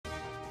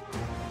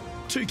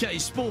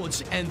2K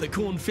Sports and the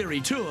Korn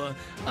Ferry Tour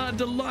are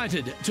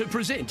delighted to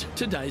present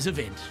today's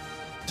event.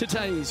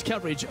 Today's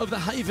coverage of the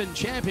Haven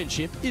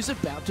Championship is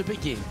about to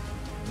begin.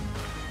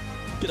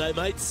 G'day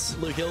mates,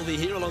 Luke Elvey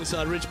here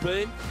alongside Rich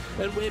Beam,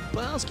 and we're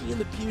basking in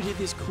the beauty of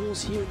this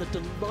course here in the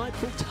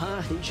delightful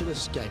Tahitian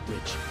Escape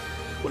Ridge.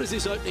 What does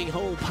this opening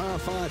hole par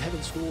 5 have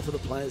in store for the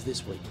players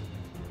this week?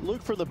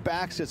 Luke, for the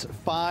backs, it's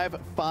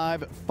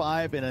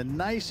 5-5-5, and a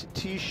nice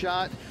tee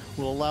shot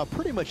will allow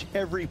pretty much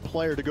every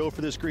player to go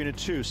for this green at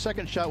 2.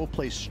 Second shot will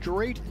play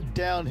straight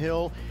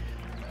downhill.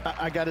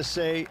 I got to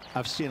say,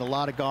 I've seen a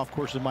lot of golf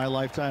courses in my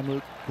lifetime,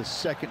 Luke. The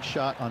second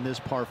shot on this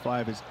par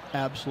 5 is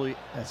absolutely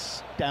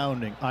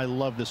astounding. I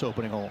love this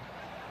opening hole.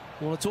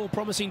 Well, it's all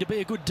promising to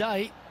be a good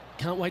day.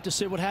 Can't wait to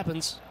see what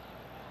happens.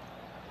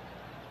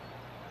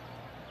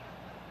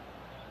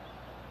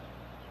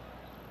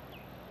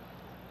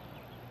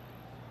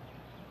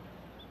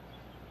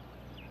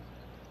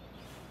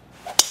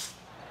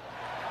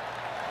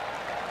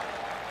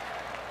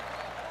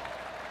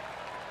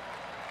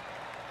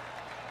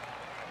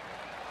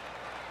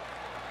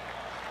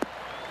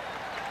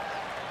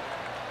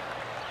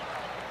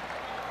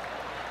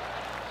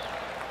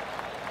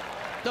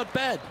 Not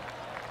bad.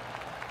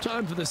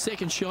 Time for the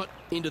second shot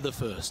into the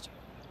first.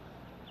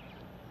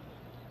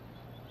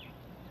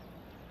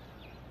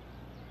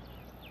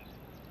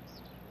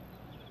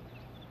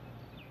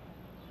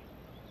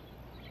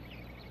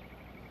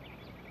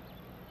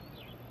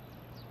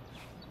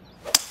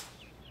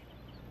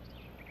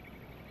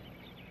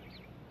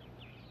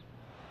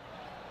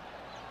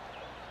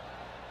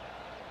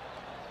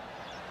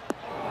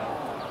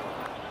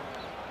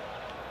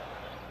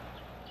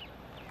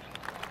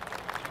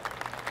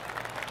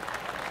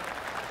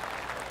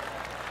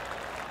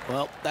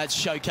 Well, that's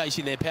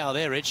showcasing their power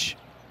there, Rich.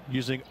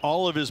 Using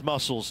all of his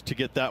muscles to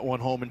get that one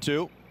home in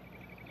 2.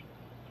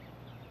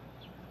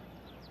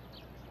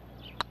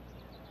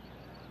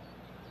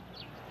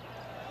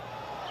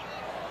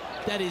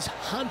 That is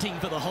hunting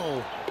for the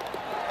hole.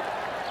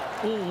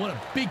 Oh, what a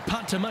big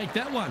putt to make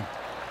that one.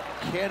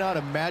 Cannot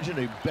imagine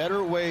a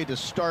better way to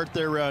start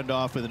their round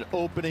off with an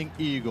opening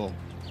eagle.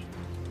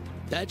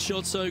 That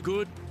shot's so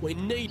good, we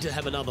need to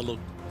have another look.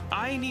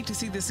 I need to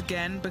see this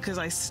again because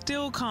I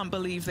still can't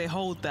believe they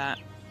hold that.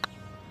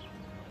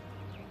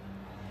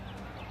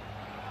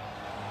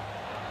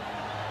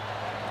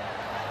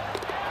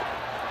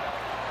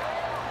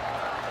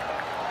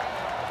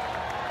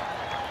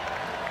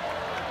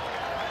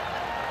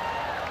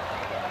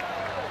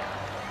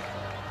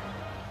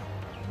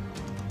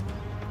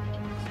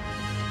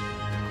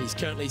 He's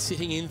currently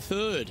sitting in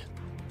third.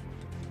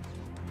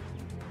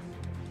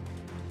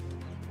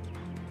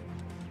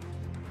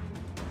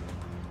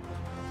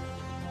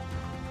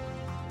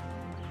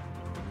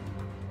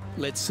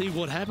 Let's see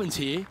what happens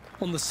here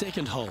on the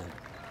second hole.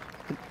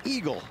 An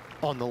eagle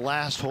on the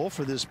last hole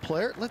for this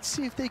player. Let's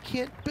see if they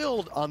can't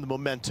build on the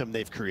momentum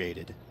they've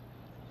created.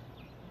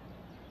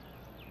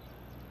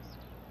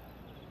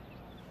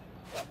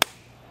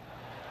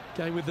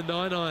 Going with the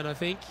 9-iron, I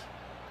think.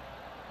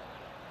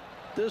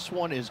 This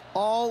one is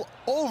all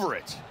over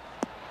it.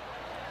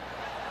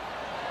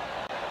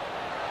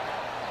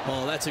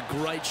 Oh, that's a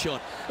great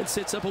shot. It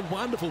sets up a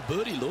wonderful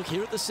birdie look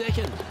here at the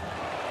second.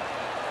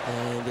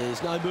 And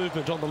there's no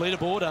movement on the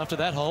leaderboard after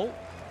that hole.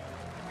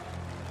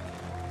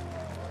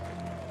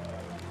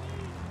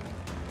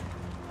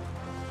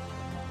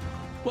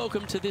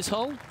 Welcome to this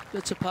hole.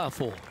 That's a par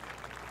 4.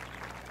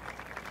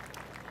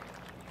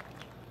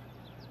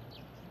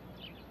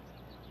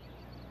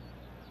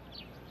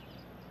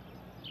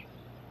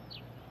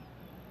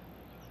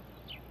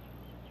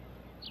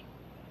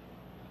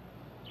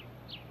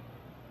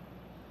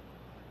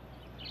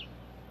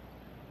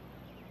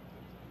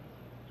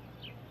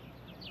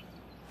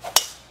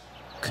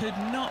 Could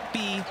not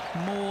be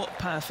more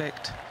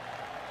perfect.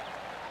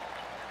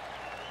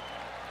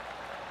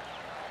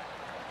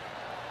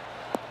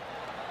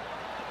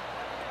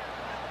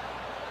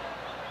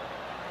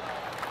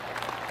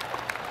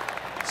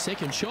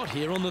 Second shot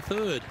here on the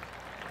third.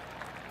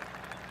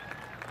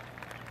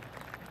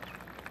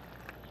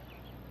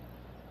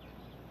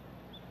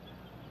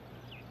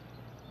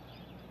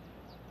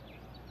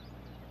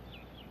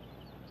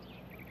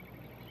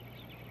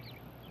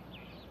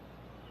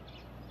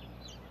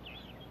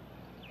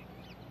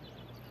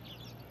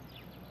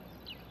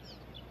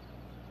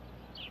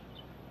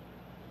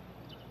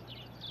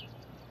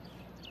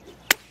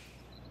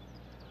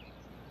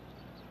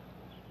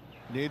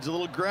 Needs a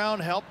little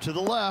ground help to the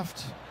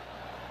left.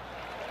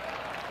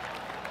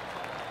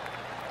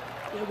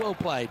 Yeah, well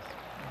played.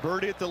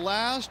 Birdie at the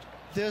last.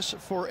 This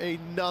for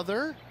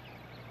another.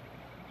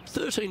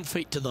 13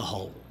 feet to the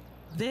hole.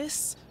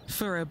 This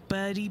for a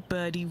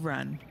birdie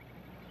run.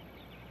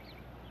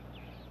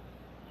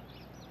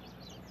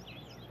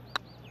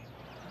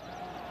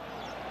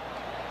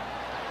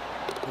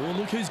 Oh,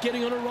 look who's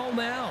getting on a roll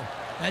now.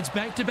 That's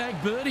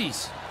back-to-back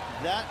birdies.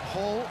 That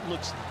hole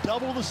looks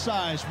double the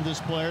size for this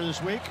player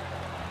this week.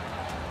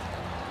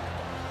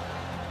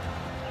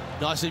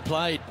 Nicely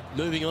played.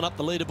 Moving on up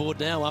the leaderboard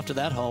now after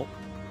that hole.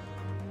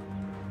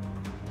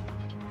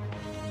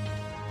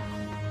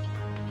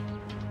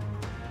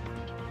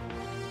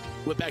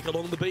 We're back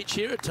along the beach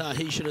here at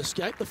Tahitian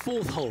Escape, the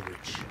 4th hole,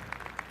 Rich.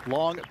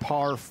 Long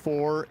par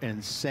 4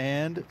 and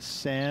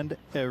sand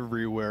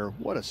everywhere.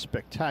 What a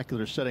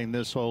spectacular setting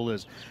this hole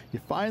is. You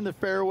find the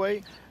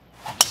fairway.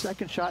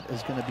 Second shot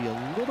is going to be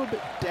a little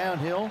bit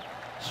downhill,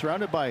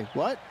 surrounded by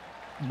what?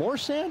 More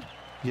sand?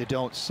 You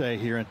don't say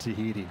here in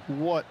Tahiti.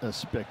 What a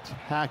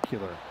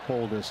spectacular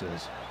hole this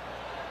is.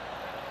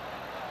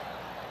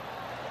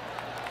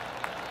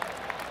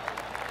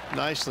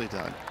 Nicely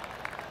done.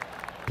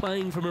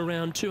 Playing from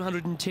around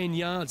 210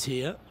 yards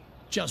here.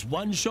 Just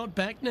one shot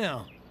back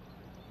now.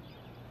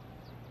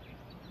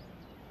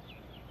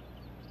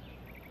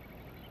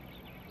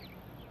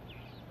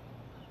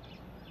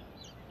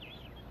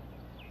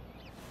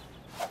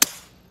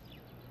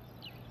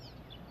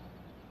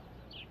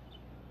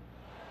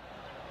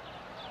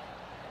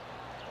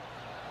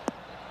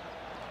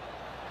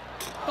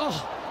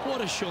 Oh,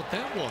 what a shot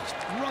that was.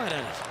 Right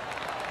at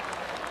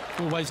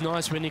it. Always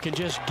nice when you can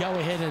just go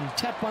ahead and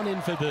tap one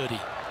in for birdie.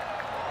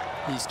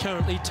 He's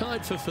currently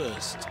tied for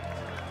first.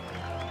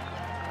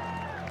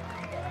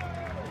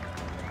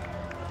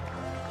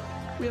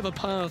 We have a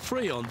par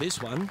 3 on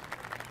this one.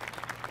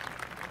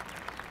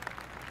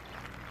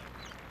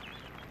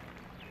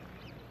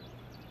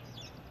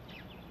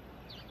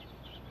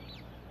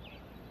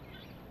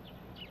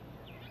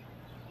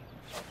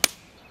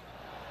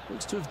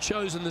 Looks to have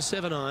chosen the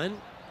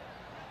 7-iron.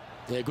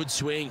 Yeah, good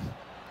swing.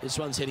 This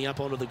one's heading up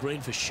onto the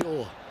green for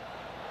sure.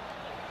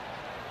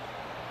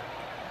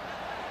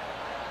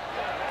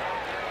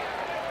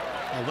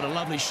 Oh, what a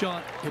lovely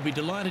shot. He'll be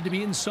delighted to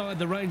be inside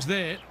the range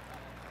there.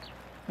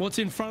 What's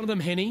in front of them,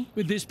 Henny,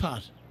 with this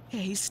putt? Yeah,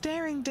 he's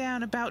staring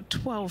down about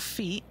 12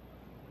 feet.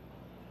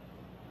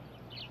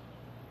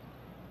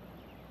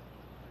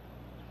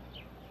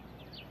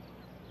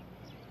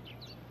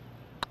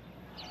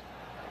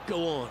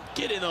 Go on,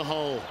 get in the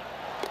hole.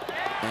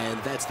 And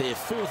that's their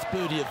 4th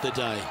birdie of the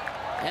day.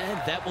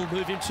 And that will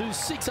move him to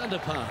 6 under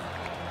par.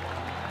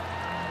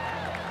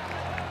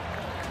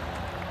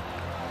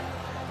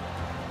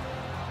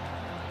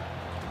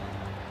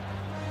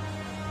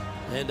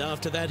 And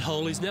after that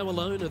hole, he's now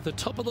alone at the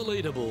top of the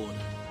leaderboard.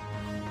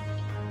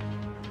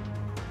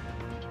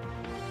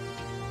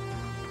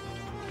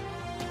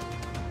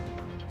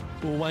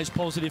 Always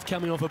positive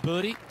coming off a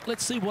birdie.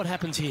 Let's see what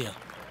happens here.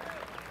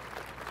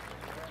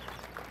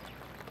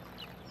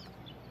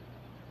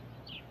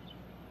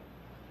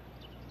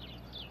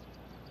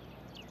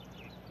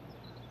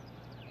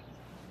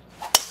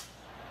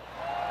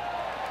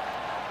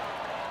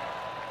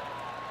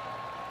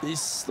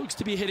 This looks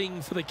to be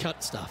heading for the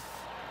cut stuff.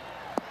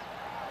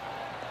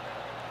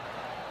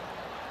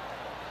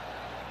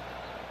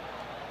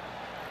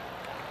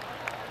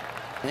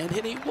 And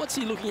Henny, what's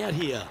he looking at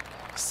here?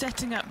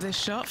 Setting up this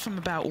shot from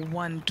about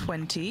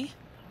 120.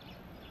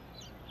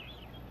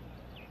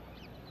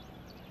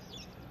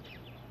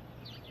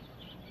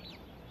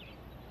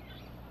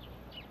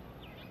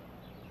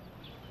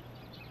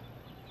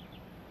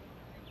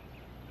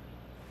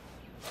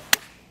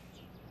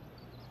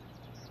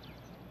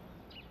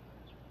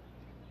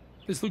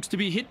 This looks to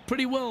be hit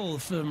pretty well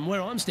from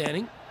where I'm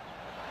standing.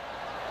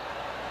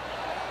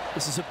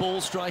 This is a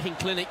ball striking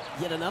clinic.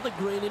 Yet another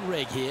green in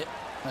reg here.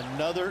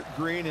 Another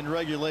green in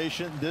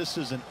regulation. This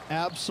is an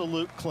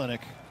absolute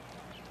clinic.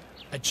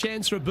 A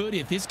chance for a birdie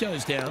if this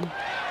goes down.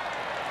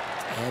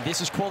 And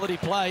this is quality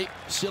play,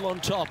 still on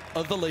top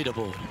of the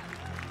leaderboard.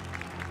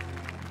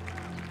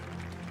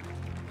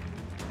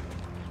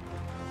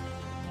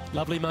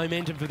 Lovely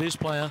momentum for this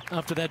player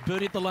after that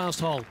birdie at the last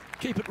hole.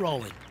 Keep it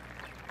rolling.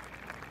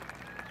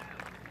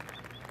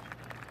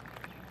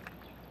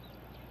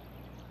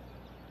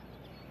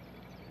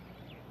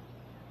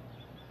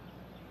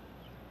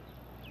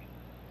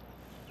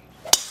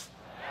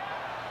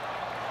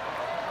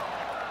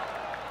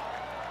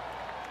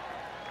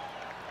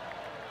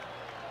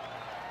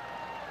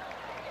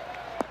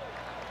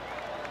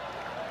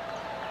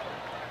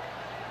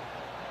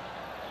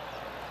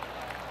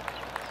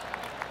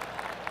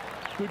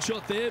 Good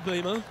shot there,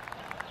 Beamer.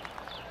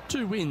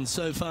 2 wins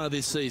so far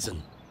this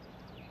season.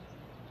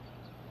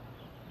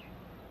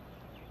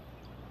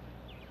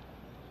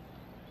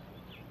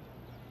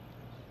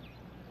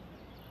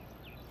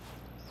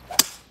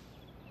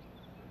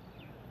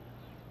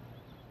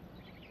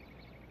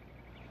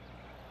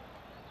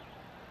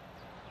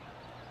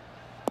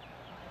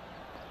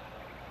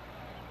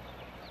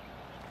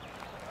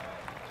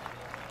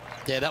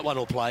 Yeah, that one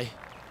will play.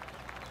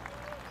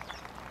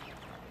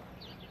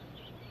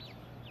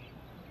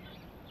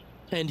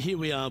 And here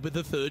we are with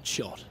the 3rd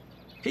shot.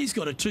 He's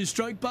got a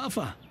 2-stroke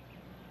buffer.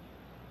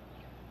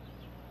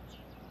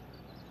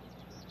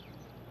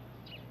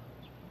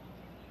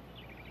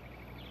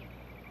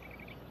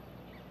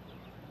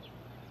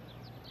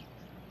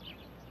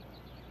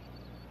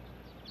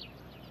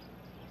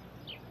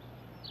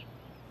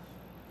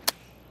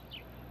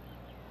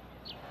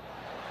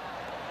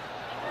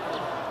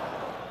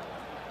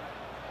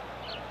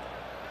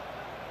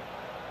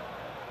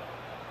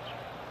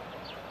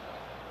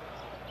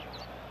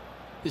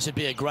 This would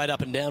be a great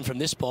up and down from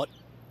this spot.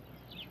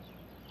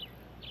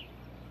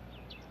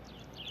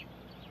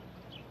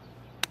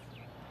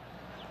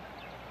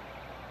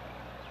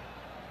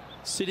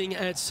 sitting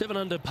at 7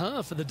 under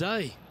par for the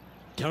day.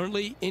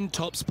 Currently in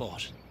top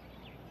spot.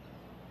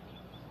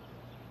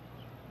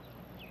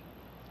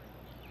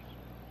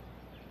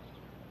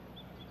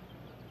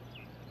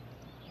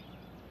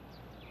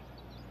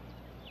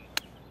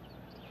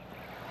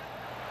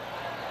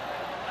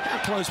 How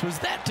close was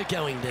that to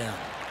going down?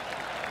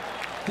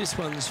 This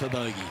one's for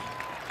bogey.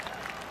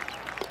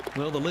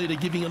 Well, the leader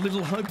giving a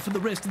little hope for the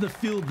rest of the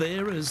field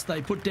there as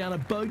they put down a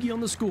bogey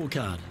on the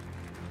scorecard.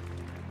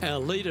 Our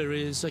leader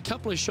is a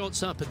couple of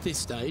shots up at this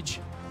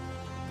stage.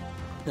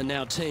 And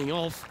now teeing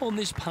off on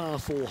this par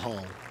 4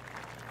 hole.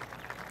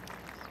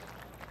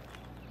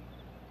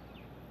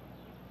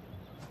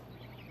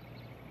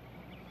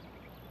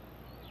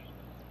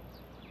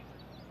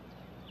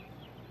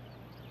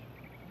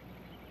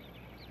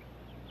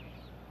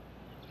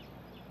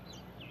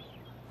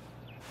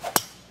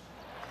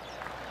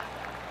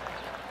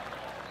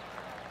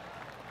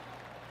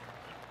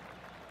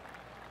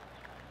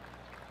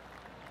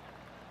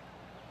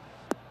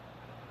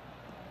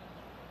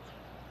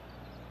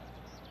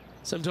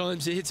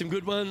 Sometimes you hit some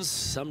good ones,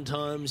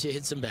 sometimes you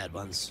hit some bad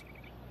ones.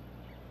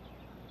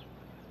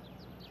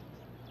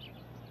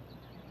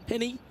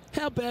 Henny,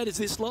 how bad is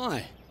this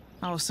lie?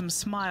 Oh, some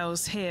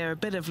smiles here, a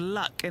bit of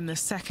luck in the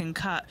second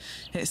cut.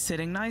 It's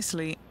sitting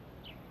nicely.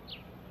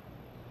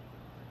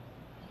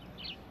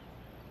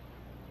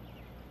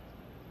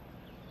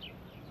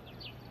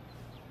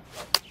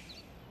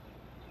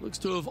 Looks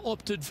to have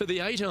opted for the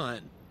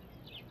 8-iron.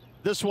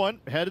 This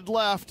one headed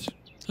left.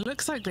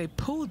 Looks like they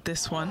pulled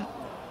this one.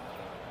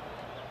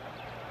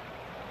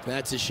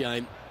 That's a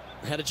shame.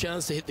 Had a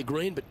chance to hit the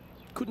green, but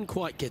couldn't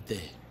quite get there.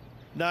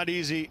 Not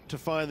easy to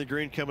find the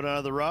green coming out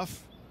of the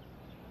rough.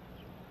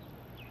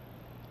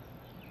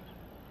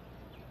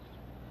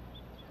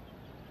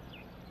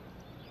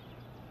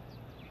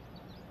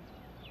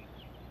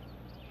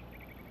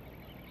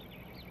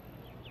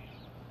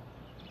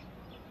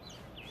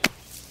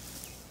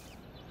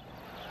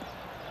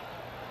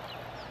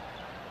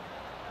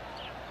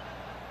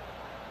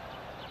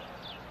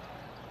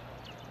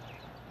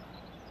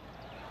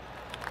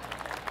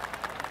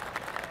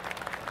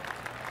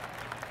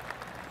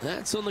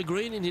 That's on the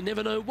green, and you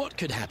never know what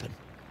could happen.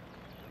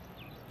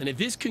 And if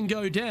this can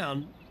go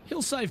down,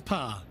 he'll save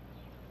par.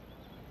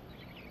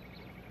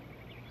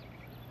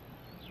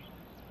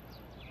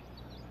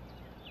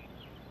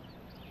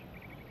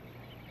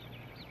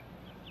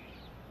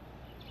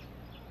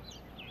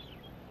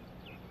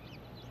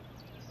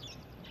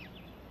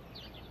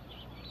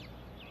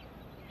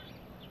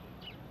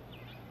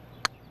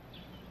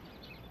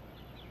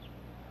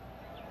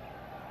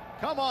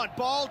 Come on,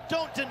 ball,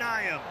 don't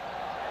deny him.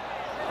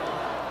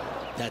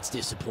 That's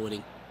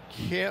disappointing.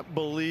 Can't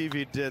believe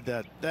he did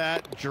that.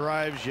 That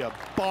drives you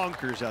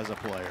bonkers as a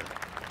player.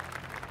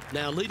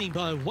 Now leading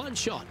by 1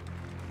 shot.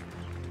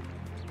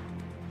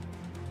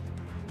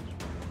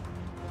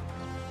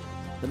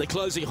 And the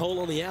closing hole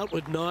on the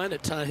outward 9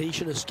 at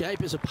Tahitian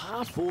Escape is a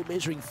par 4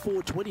 measuring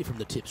 420 from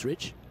the tips,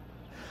 Rich.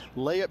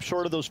 Layup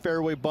short of those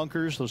fairway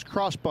bunkers, those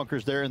cross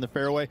bunkers there in the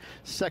fairway.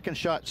 Second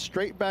shot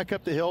straight back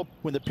up the hill.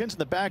 When the pin's in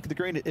the back of the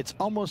green, it's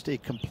almost a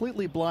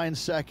completely blind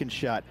second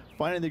shot.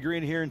 Finding the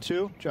green here in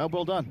 2, job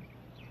well done.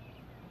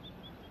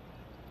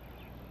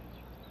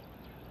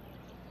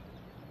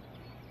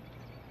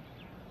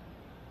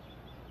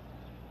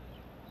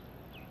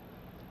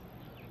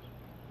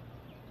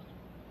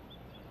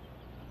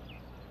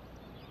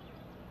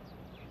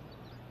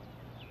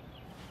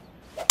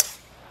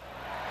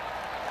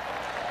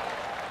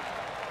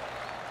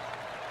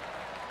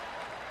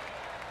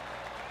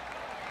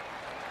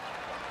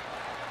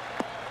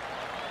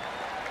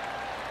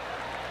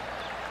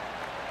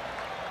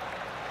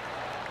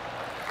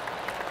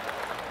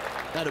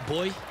 Atta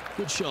boy,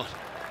 good shot.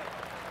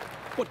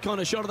 What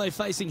kind of shot are they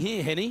facing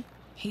here, Henny?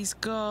 He's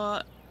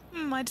got,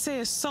 I'd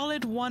say a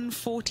solid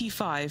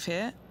 145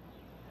 here.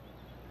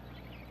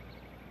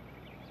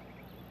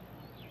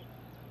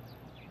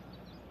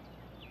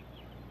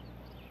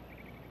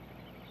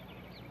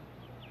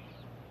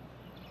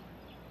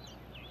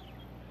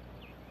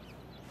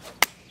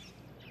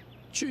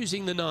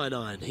 Choosing the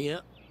 9-iron here.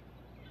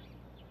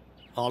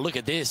 Oh, look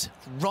at this.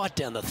 Right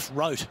down the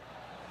throat.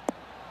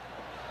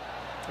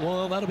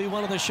 Well, that'll be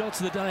one of the shots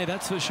of the day,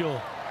 that's for sure.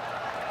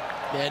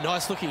 Yeah,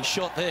 nice looking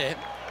shot there.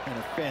 And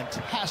a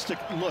fantastic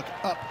look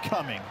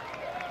upcoming.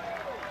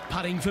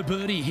 Putting for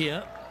birdie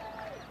here.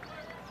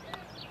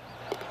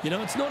 You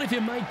know, it's not if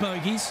you make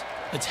bogeys,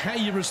 it's how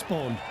you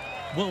respond.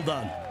 Well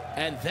done.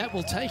 And that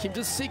will take him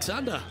to 6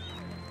 under.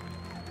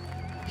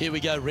 Here we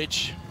go,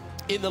 Rich.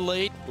 In the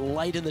lead,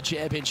 late in the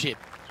championship.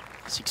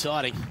 It's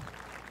exciting.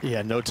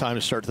 Yeah, no time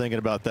to start thinking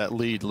about that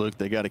lead, Luke.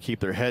 They got to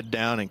keep their head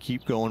down and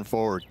keep going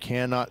forward.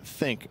 Cannot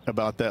think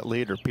about that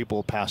lead or people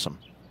will pass them.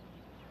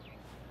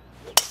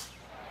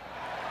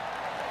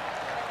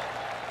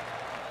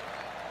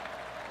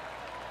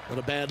 Not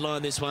a bad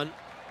line, this one.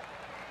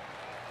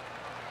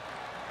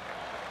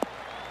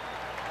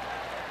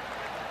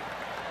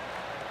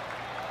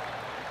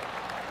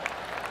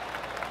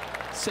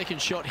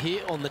 Second shot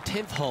here on the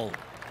 10th hole.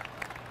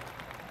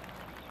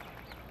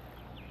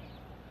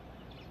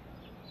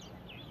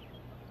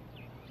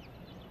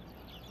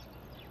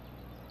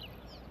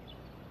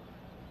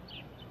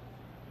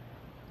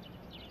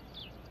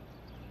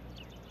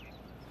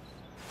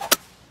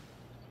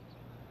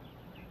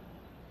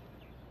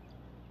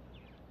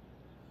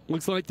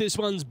 Looks like this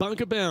one's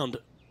bunker bound.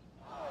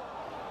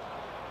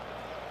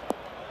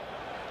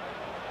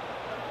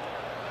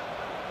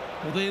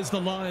 Well, there's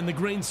the line, the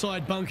green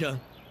side bunker.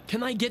 Can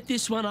they get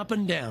this one up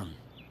and down?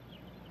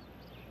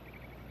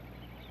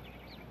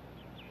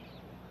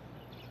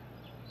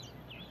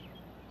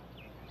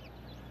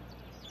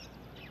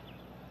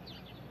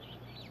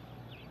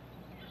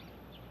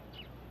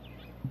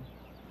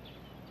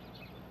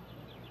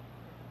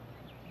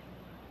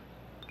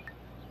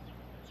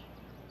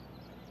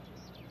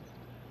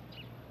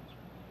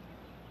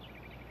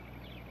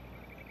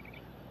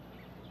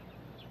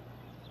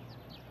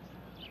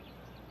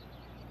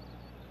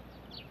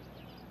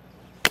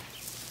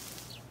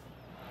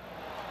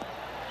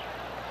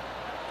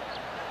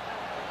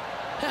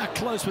 How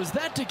close was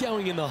that to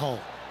going in the hole?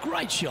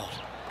 Great shot.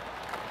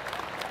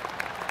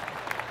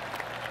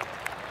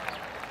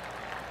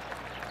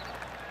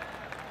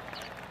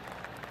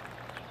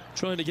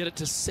 Trying to get it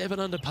to 7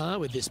 under par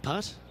with this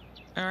putt.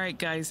 All right,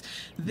 guys,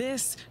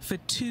 this for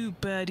 2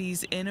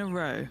 birdies in a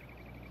row.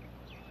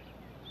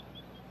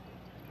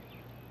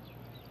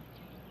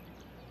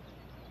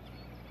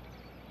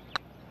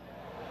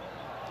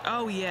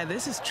 Oh, yeah,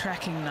 this is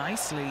tracking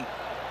nicely.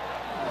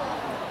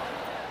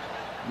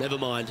 Never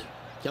mind.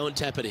 Go and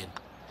tap it in.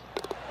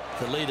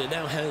 The leader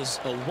now has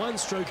a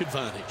 1-stroke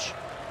advantage.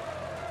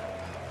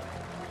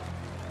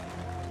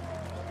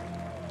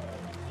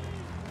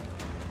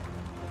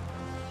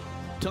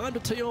 Time to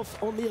tee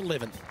off on the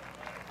 11th.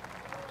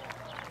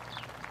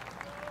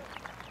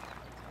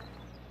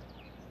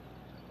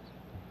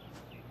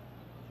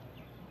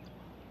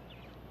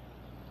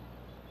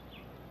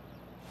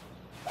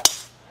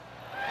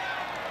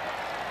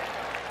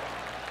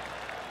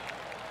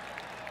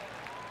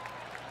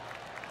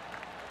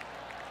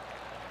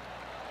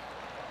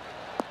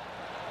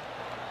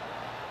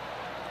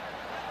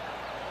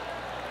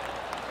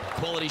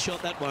 Quality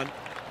shot, that one.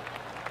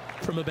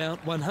 From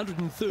about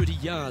 130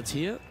 yards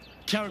here.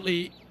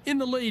 Currently in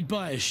the lead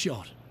by a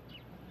shot.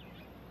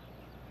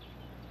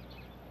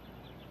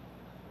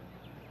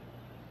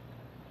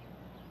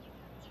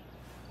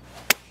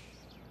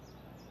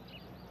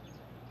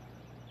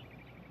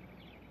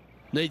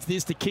 Needs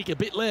this to kick a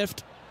bit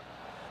left.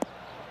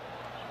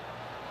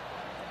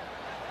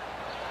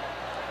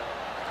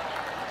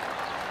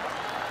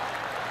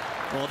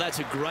 Oh, that's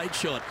a great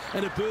shot.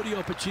 And a birdie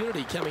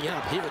opportunity coming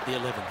up here at the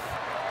 11th.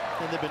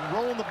 And they've been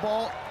rolling the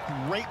ball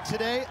great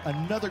today.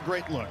 Another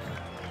great look.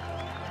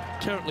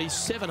 Currently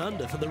 7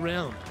 under for the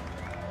round.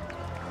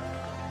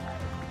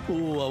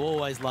 Ooh, I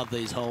always love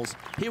these holes.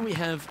 Here we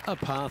have a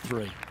par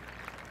 3.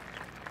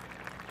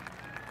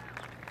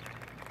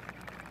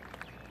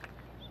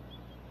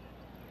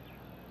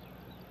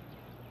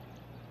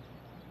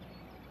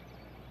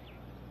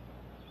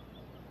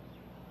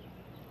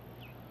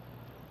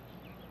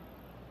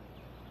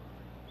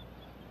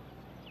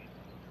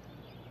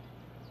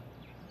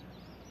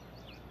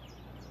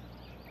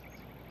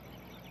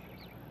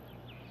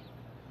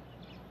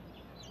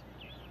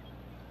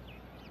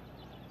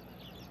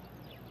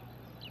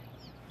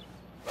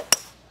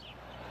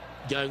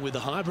 Going with the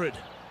hybrid.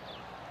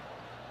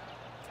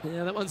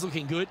 Yeah, that one's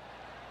looking good.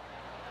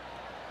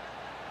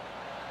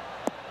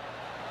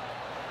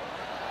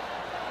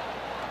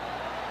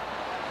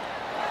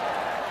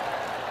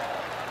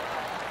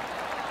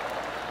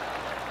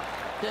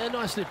 Yeah,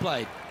 nicely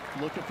played.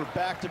 Looking for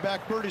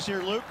back-to-back birdies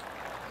here, Luke.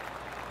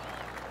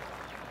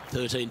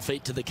 13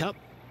 feet to the cup.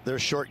 Their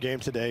short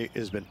game today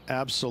has been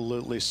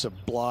absolutely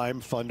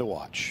sublime fun to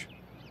watch.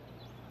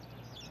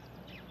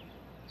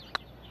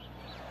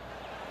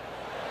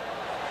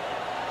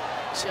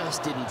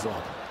 Just didn't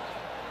drop.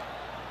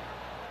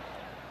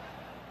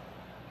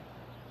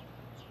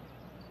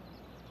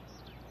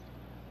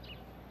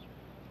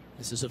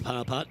 This is a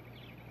par putt.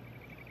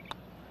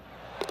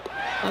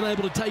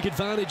 Unable to take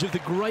advantage of the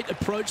great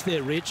approach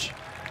there, Rich.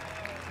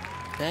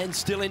 And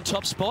still in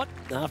top spot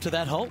after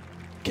that hole.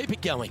 Keep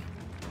it going.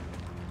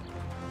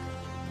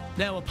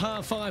 Now a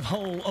par 5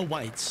 hole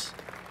awaits.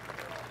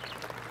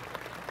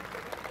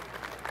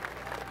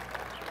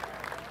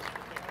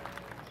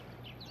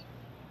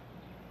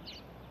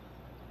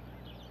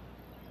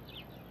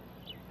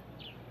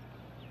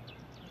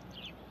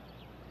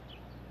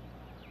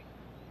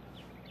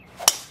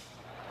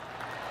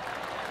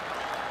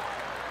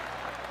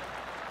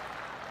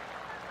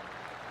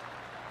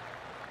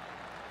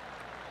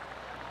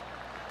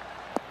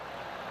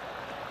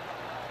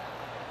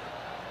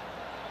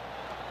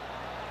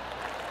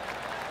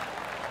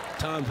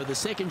 Time for the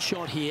second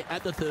shot here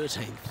at the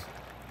 13th.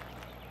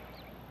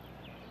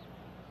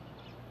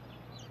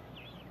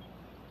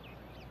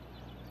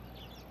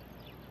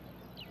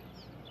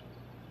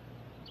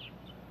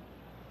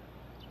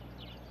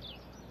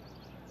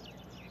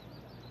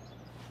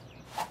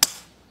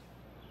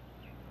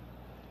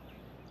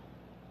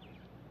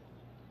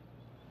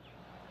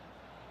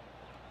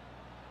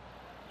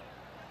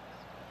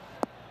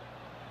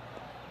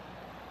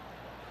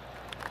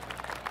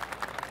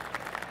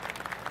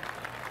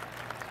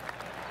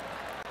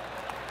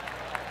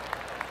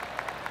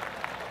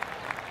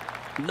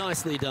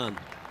 Nicely done.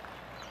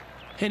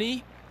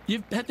 Henny,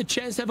 you've had the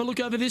chance to have a look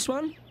over this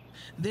one?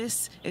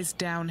 This is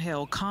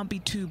downhill. Can't be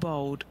too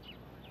bold.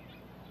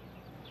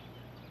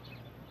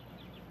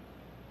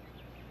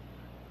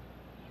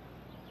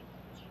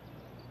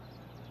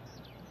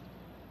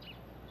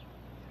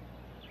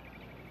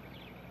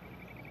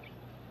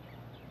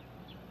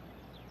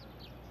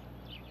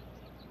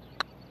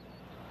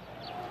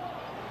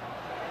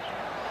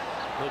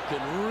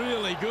 Looking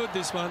really good,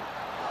 this one.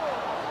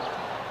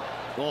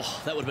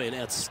 Oh, that would have been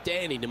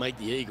outstanding to make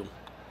the eagle.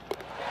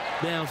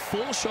 Now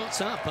 4 shots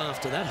up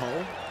after that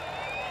hole.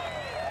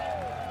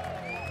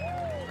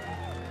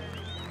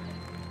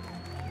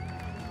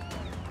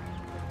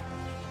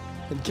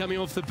 And coming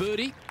off the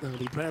birdie, they'll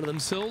be proud of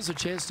themselves, a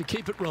chance to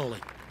keep it rolling.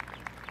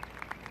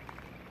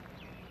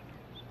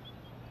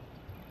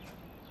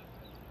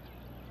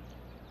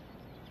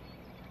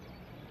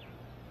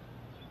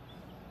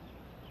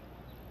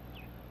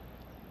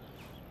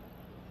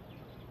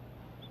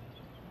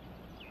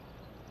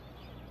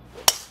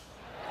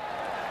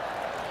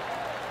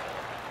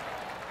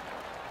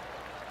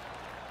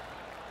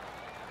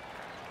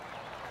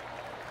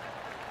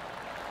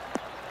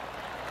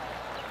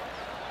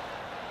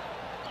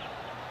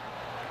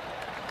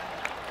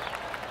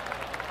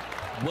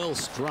 Well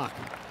struck.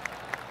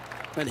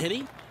 And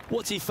Henny,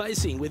 what's he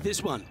facing with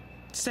this one?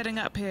 Setting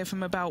up here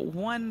from about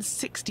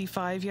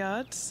 165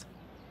 yards.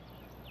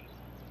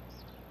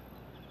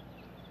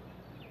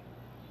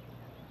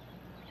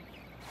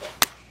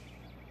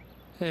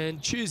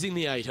 And choosing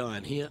the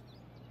 8-iron here.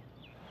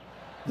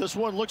 This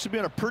one looks to be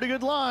on a pretty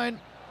good line.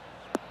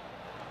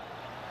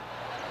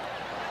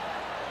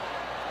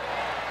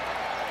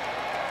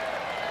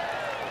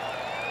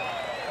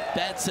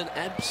 That's an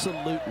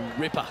absolute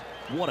ripper.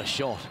 What a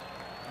shot.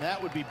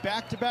 That would be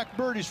back-to-back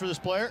birdies for this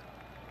player.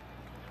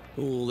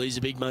 Oh, these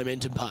are big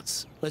momentum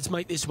putts. Let's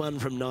make this one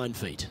from 9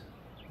 feet.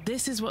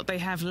 This is what they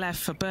have left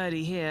for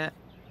birdie here.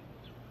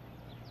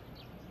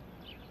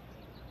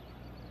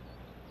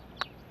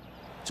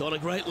 It's on a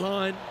great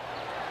line.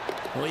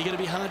 Oh, you're going to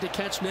be hard to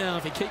catch now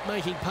if you keep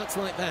making putts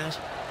like that.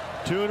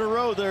 2 in a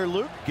row there,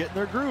 Luke, getting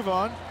their groove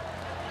on.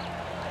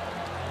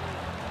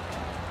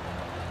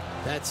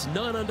 That's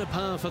 9 under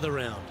par for the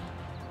round.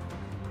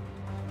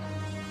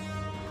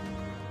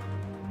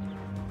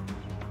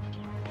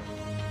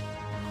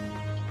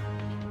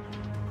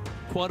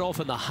 Quite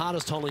often the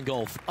hardest hole in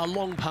golf, a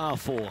long par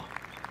 4.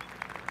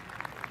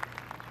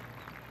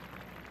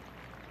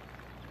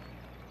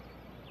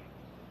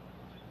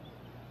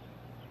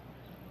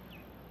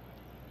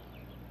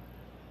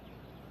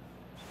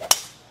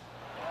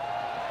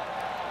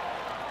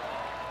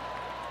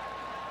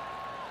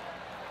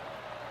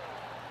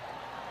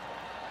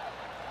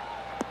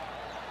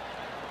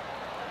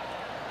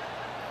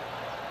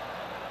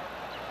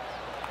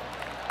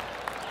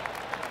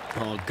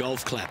 Oh,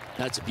 golf clap.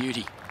 That's a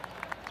beauty.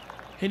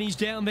 And he's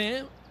down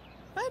there.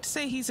 I'd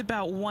say he's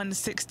about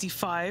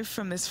 165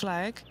 from this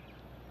flag.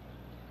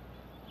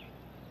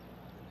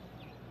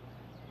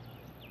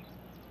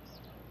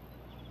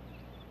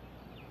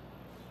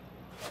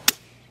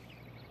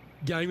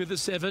 Going with the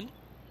 7.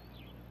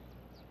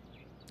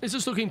 This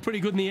is looking pretty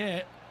good in the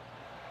air.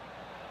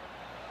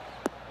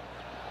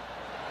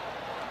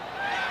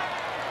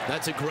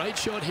 That's a great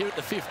shot here at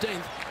the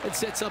 15th. It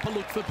sets up a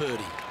look for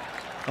birdie.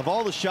 Of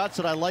all the shots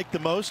that I like the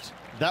most,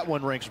 that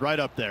one ranks right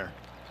up there.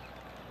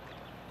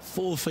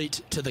 4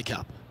 feet to the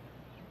cup.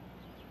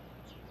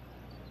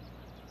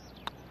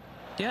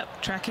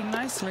 Yep, tracking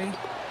nicely.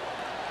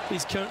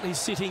 He's currently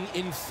sitting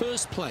in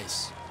first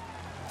place.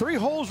 3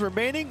 holes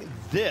remaining.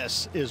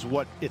 This is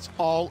what it's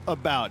all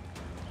about.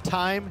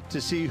 Time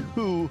to see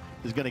who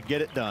is going to get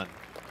it done.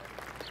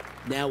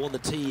 Now on the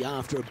tee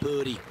after a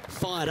birdie.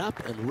 Fired up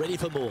and ready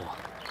for more.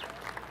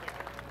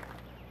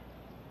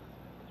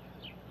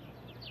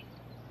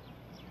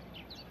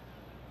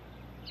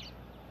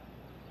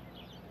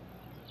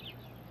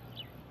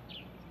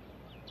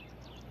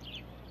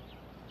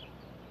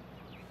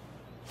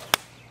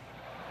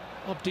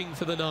 Opting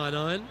for the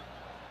 9-iron.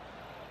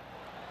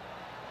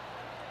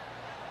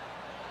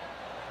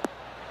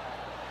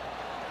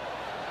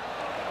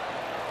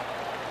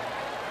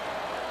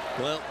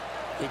 Well,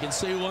 you can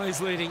see why he's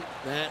leading.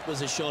 That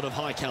was a shot of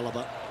high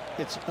caliber.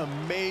 It's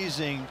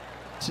amazing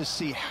to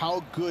see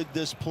how good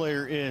this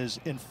player is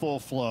in full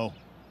flow.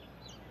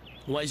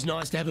 Always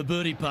nice to have a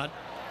birdie putt.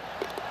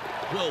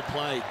 Well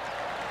played.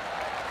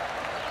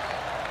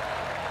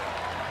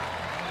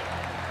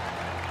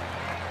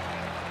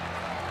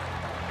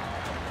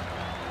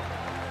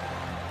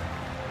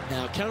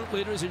 Our current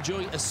leader is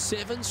enjoying a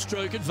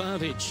 7-stroke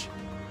advantage.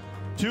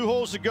 2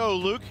 holes to go,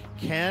 Luke.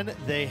 Can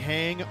they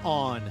hang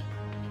on?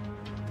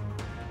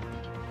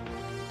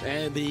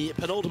 And the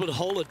penultimate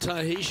hole at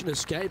Tahitian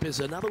Escape is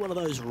another one of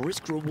those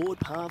risk-reward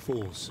par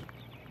 4s.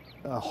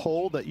 A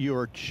hole that you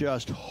are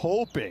just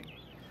hoping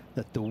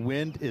that the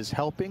wind is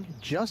helping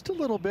just a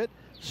little bit.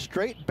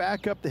 Straight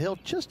back up the hill.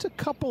 Just a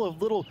couple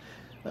of little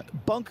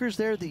bunkers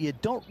there that you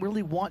don't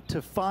really want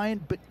to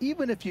find, but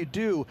even if you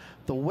do,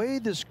 the way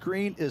this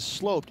green is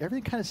sloped,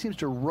 everything kind of seems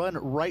to run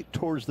right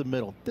towards the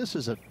middle. This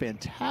is a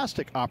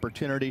fantastic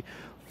opportunity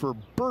for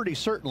birdie,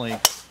 certainly,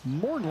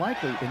 more than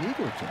likely an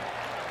Eagleton.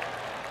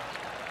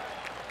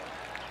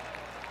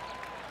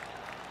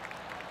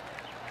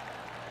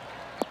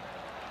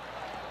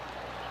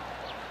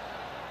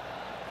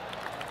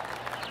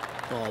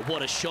 Oh,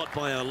 what a shot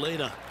by our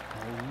leader.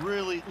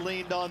 Really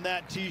leaned on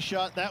that tee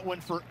shot. That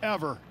went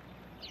forever.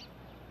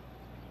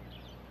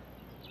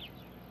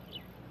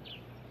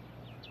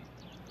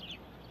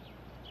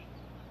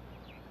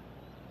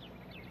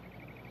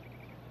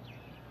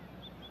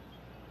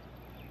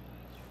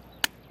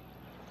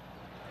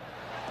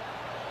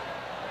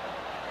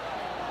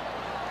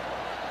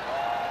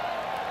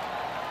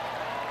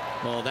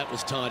 Oh, that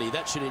was tidy.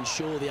 That should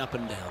ensure the up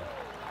and down.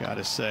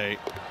 Gotta say,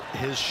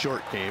 his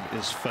short game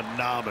is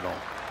phenomenal.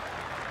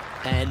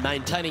 And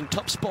maintaining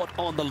top spot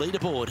on the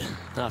leaderboard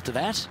after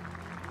that.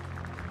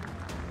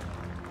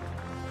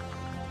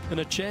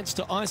 And a chance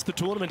to ice the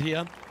tournament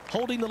here.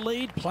 Holding the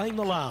lead, playing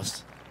the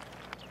last.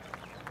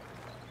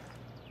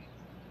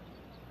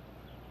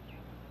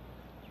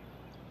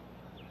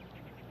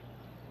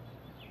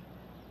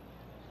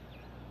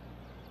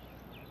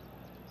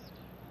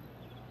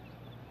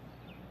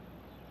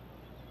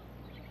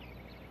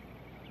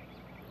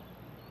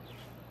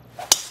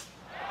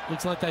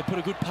 Looks like they put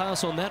a good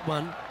pass on that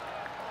one.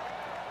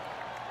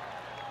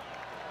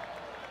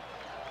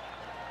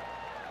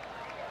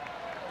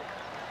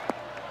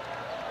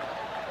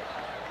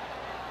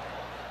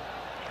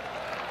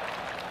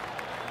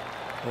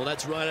 Well,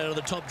 that's right out of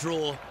the top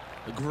draw.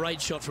 A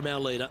great shot from our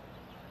leader.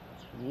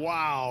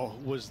 Wow,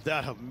 was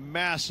that a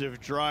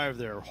massive drive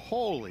there.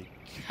 Holy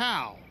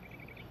cow.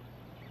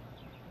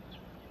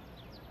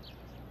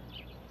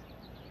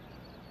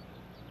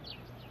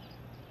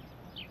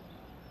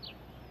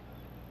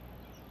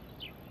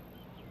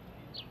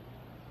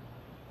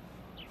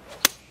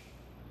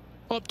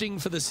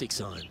 Opting for the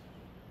 6-iron.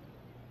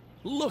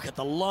 Look at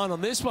the line on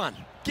this one.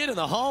 Get in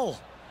the hole.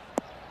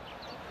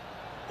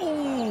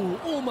 Oh,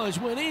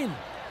 almost went in.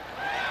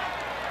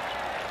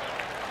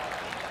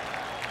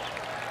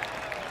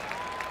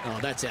 Oh,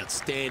 that's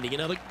outstanding.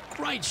 Another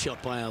great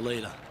shot by our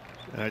leader.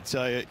 I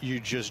tell you, you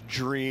just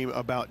dream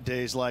about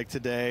days like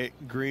today.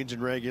 Greens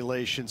and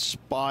regulation,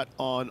 spot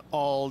on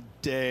all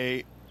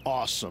day.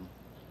 Awesome.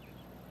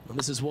 And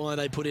this is why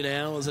they put in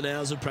hours and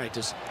hours of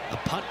practice. A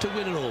putt to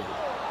win it all.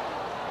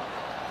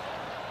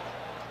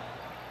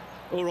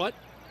 All right,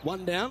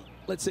 one down.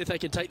 Let's see if they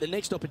can take the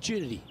next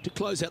opportunity to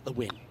close out the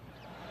win.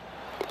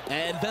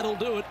 And that'll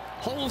do it.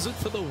 Holds it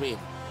for the win.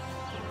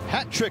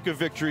 Hat trick of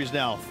victories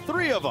now,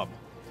 3 of them.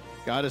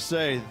 Gotta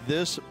say,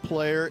 this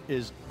player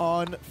is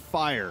on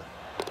fire.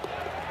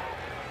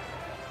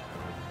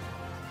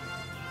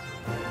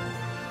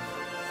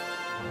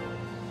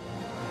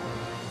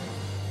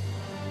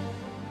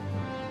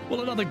 Well,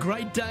 another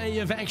great day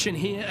of action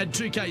here at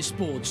 2K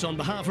Sports. On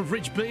behalf of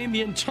Rich Beam, the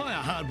entire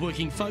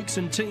hard-working folks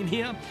and team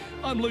here,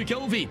 I'm Luke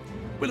Elvey.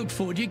 We look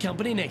forward to your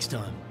company next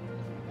time.